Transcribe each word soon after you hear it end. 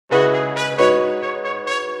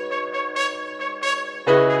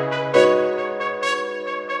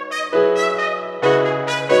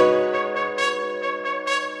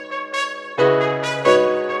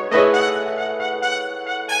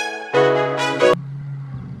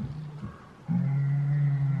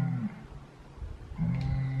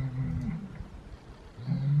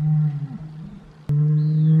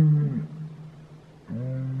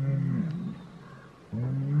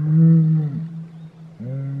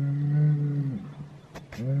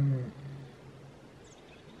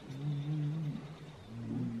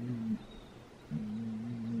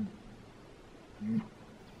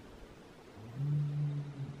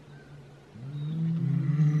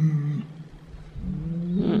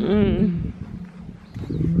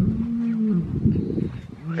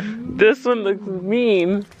This one looks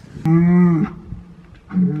mean.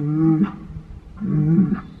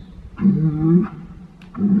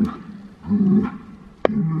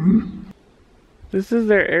 This is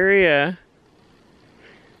their area.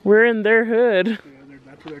 We're in their hood. Yeah,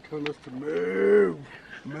 that's where they're telling us to move.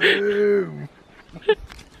 Move.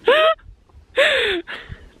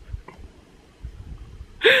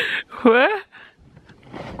 What?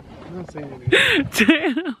 I'm not saying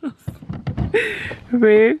anything.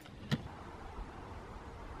 Babe.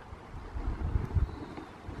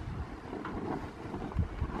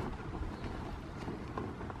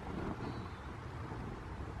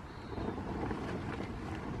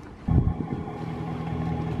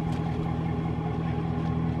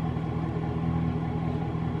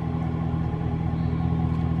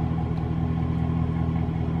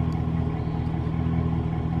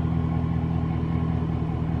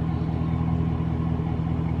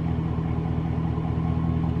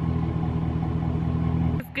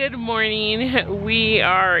 Good morning. We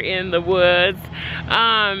are in the woods.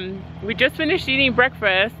 We just finished eating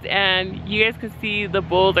breakfast and you guys can see the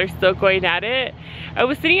bulls are still going at it. I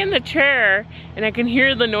was sitting in the chair and I can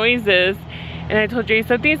hear the noises and I told Jay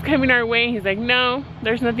something's coming our way. He's like, no,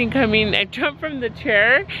 there's nothing coming. I jumped from the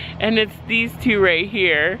chair and it's these two right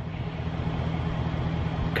here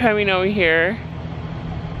coming over here.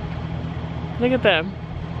 Look at them.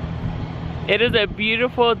 It is a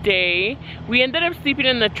beautiful day. We ended up sleeping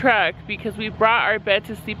in the truck because we brought our bed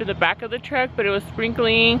to sleep in the back of the truck, but it was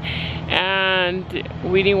sprinkling and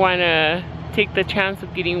we didn't want to take the chance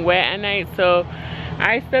of getting wet at night. So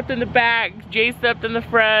I slept in the back, Jay slept in the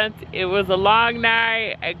front. It was a long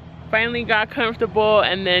night. I finally got comfortable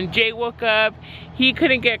and then Jay woke up. He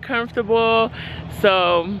couldn't get comfortable.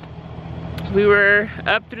 So we were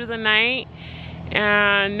up through the night.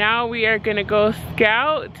 And now we are gonna go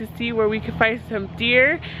scout to see where we can find some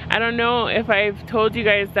deer. I don't know if I've told you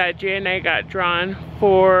guys that Jay and I got drawn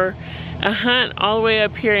for a hunt all the way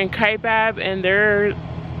up here in Kaibab, and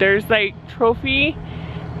there's like trophy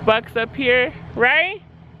bucks up here, right?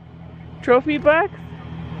 Trophy bucks?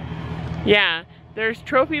 Yeah, there's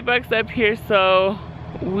trophy bucks up here, so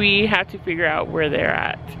we have to figure out where they're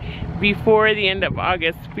at before the end of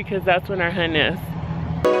August because that's when our hunt is.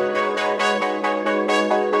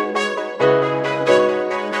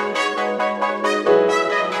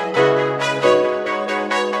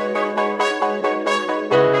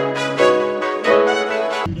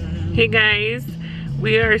 Hey guys,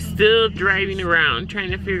 we are still driving around trying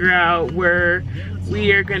to figure out where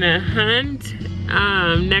we are gonna hunt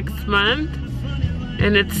next month,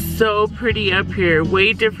 and it's so pretty up here,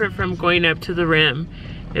 way different from going up to the rim.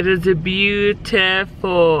 It is a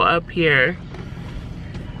beautiful up here.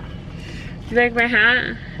 Do you like my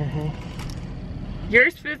hat?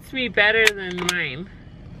 Yours fits me better than mine.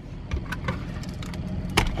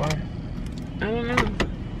 Why? I don't know.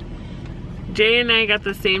 Jay and I got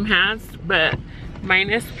the same hats, but mine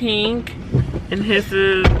is pink and his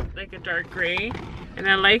is like a dark gray, and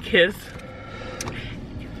I like his.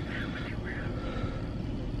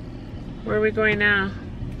 Where are we going now?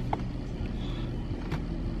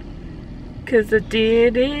 'Cause I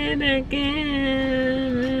did it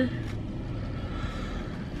again.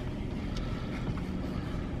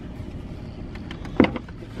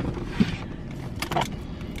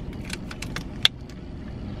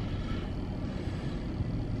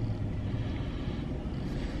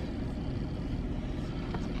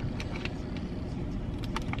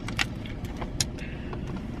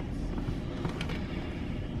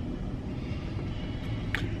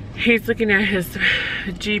 He's looking at his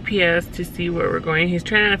GPS to see where we're going. He's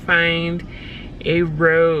trying to find a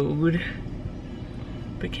road,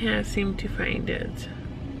 but can't seem to find it.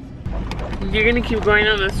 You're gonna keep going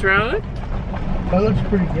on this road? That looks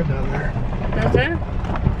pretty good down there. Does it?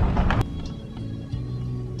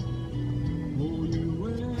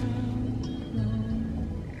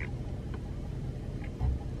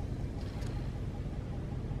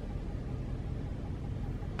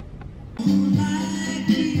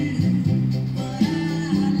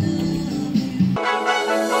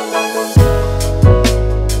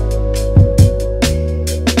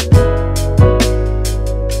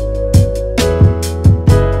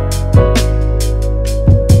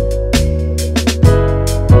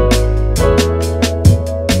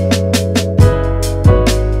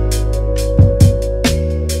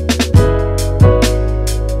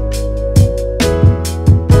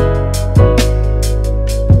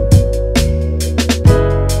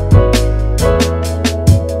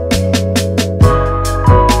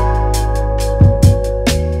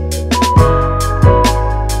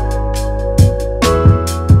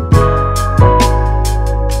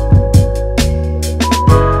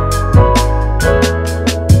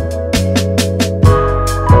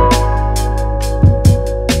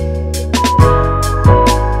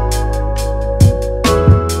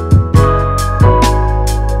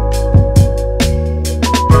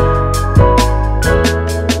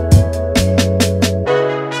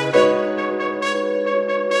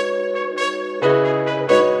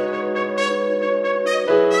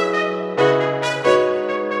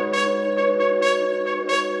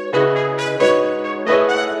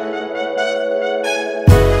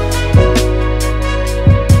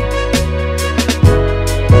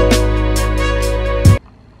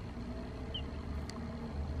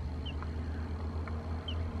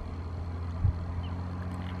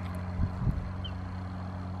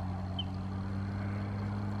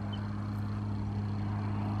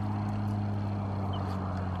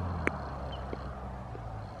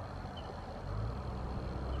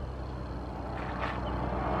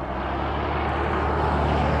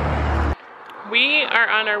 are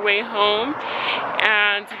on our way home,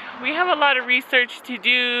 and we have a lot of research to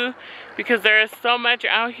do because there is so much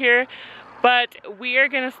out here, but we are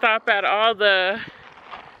gonna stop at all the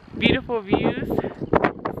beautiful views,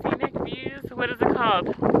 scenic views, what is it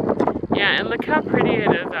called? Yeah, and look how pretty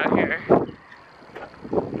it is out here.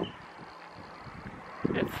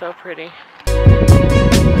 It's so pretty.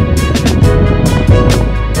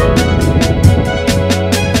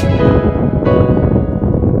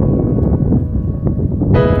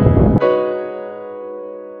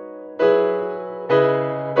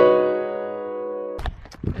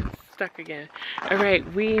 Stuck again. All right,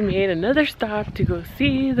 we made another stop to go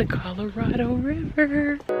see the Colorado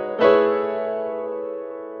River.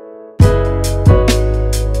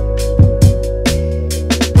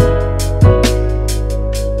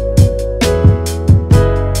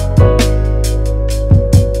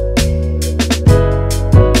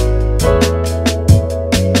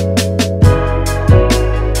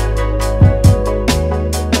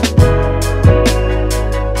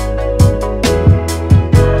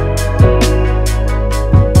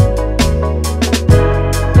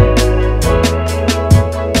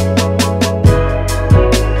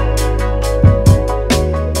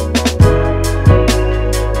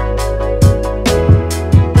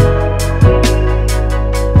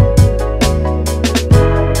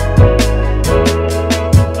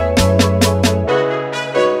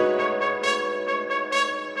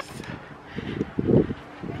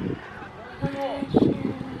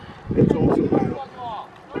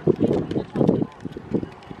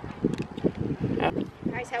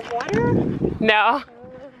 Guys have water? No.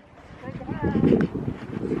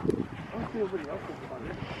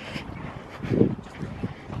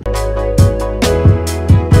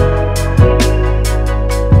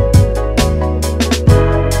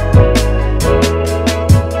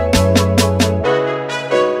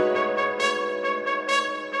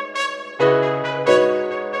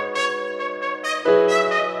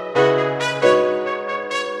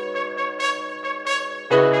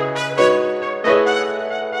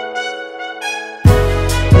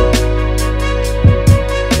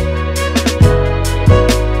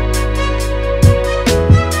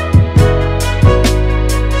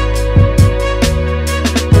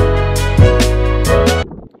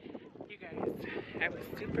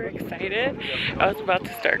 I was about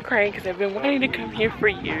to start crying because I've been wanting to come here for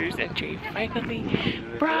years, and Jay finally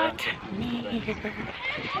brought me here.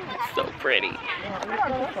 It's so pretty.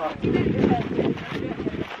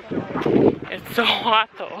 It's so hot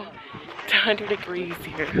though. It's 100 degrees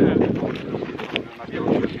here.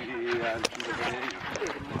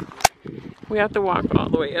 We have to walk all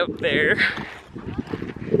the way up there.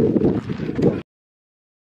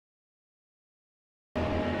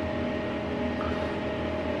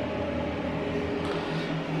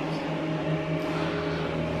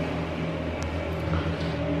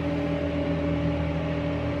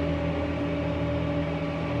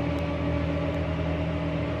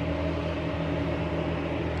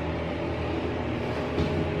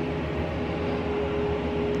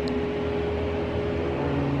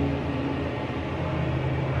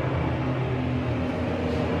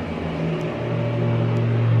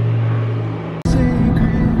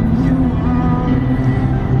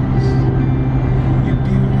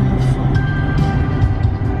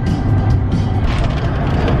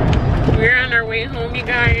 Home, you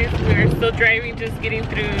guys. We're still driving, just getting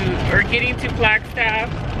through or getting to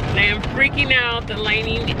Flagstaff. I am freaking out. The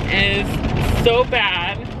lightning is so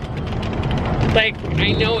bad. Like,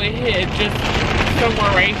 I know it hit just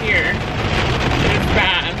somewhere right here. It's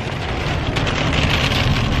bad.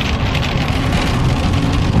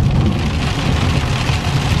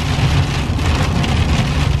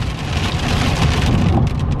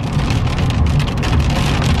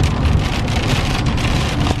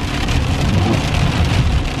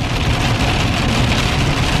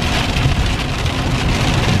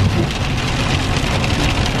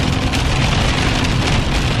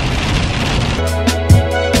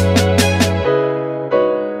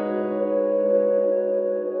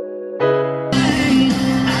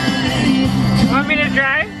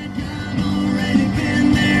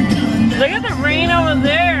 Look at the rain over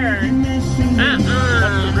there. That's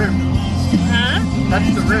the rim. Huh?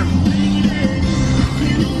 That's the rim.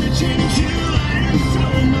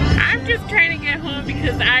 I'm just trying to get home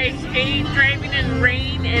because I hate driving in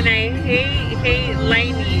rain and I hate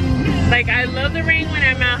lightning. Like, I love the rain when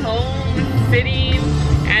I'm at home sitting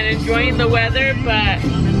and enjoying the weather, but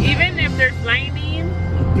even if there's lightning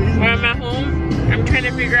when I'm at home, I'm trying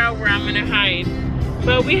to figure out where I'm gonna hide.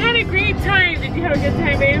 But we had a great time. Did you have a good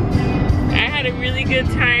time, babe? I had a really good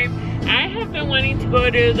time. I have been wanting to go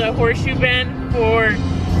to the Horseshoe Bend for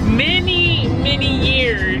many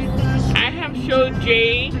years. I have showed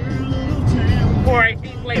Jay for I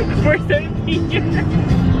think like for 17 years.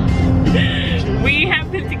 We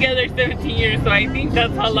have been together 17 years, so I think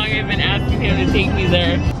that's how long I've been asking him to take me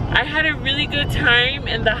there. I had a really good time,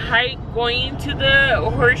 and the hike going to the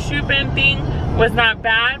Horseshoe Bend thing was not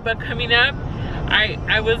bad, but coming up, I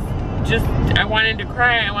wanted to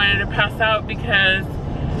cry. I wanted to pass out because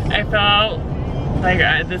I felt like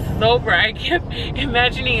this is over. I kept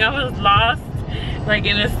imagining I was lost, like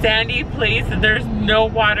in a sandy place and there's no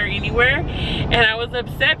water anywhere, and I was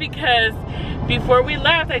upset because before we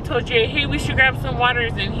left I told Jay, hey, we should grab some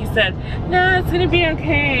waters, and he said, no, it's gonna be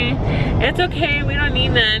okay, it's okay, we don't need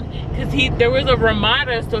none, because there was a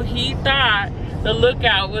Ramada, so he thought the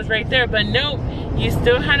lookout was right there, but nope, you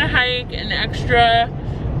still had to hike an extra,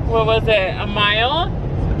 what was it, a mile?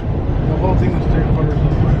 The whole thing was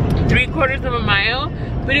 3/4 of a mile,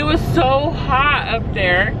 but it was so hot up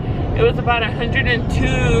there. It was about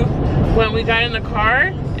 102 when we got in the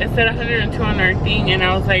car. It said 102 on our thing, and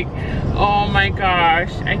I was like, oh my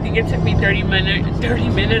gosh. I think it took me 30 minutes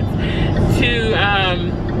to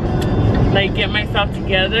like get myself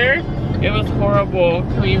together. It was horrible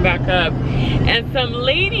coming back up. And some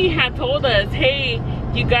lady had told us, hey,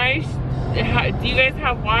 do you guys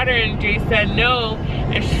have water? And Jay said no,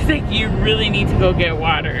 and she's like, you really need to go get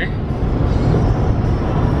water.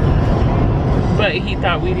 But he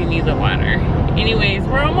thought we didn't need the water. Anyways,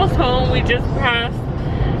 we're almost home. We just passed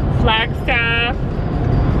Flagstaff,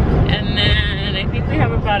 and then I think we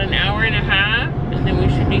have about an hour and a half, and then we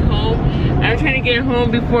should be home. I'm trying to get home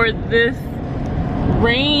before this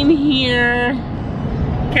rain here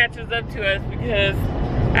catches up to us because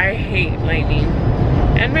I hate lightning.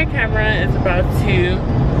 And my camera is about to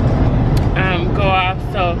go off,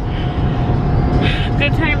 so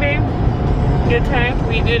good time, babe. Good time.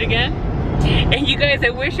 Will you do it again? And you guys, I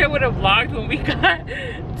wish I would have vlogged when we got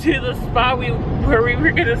to the spot where we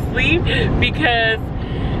were gonna sleep, because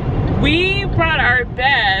we brought our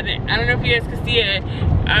bed, I don't know if you guys can see it,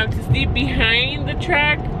 to sleep behind the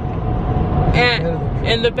truck,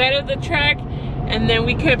 in the bed of the truck, and then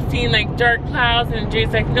we kept seeing like dark clouds, and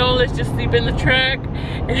Jay's like, no, let's just sleep in the truck.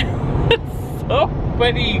 And it was so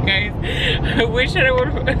funny, you guys. I wish I would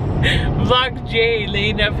have vlogged Jay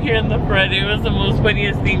laying up here in the front. It was the most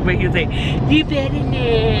funniest thing, but he was like, you better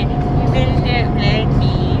not vlog me.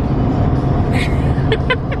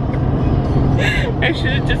 I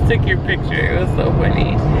should have just took your picture. It was so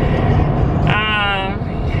funny.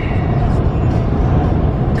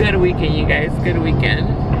 Good weekend, you guys. Good weekend.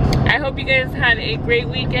 I hope you guys had a great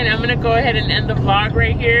weekend. I'm gonna go ahead and end the vlog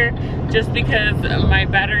right here, just because my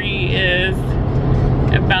battery is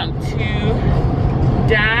about to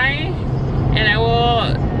die, and I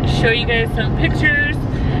will show you guys some pictures.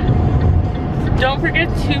 Don't forget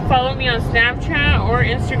to follow me on Snapchat or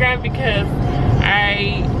Instagram, because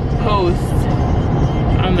I post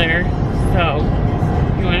on there. So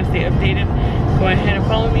if you want to stay updated, go ahead and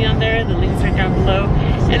follow me on there. The links are down below,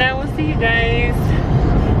 and I will see you guys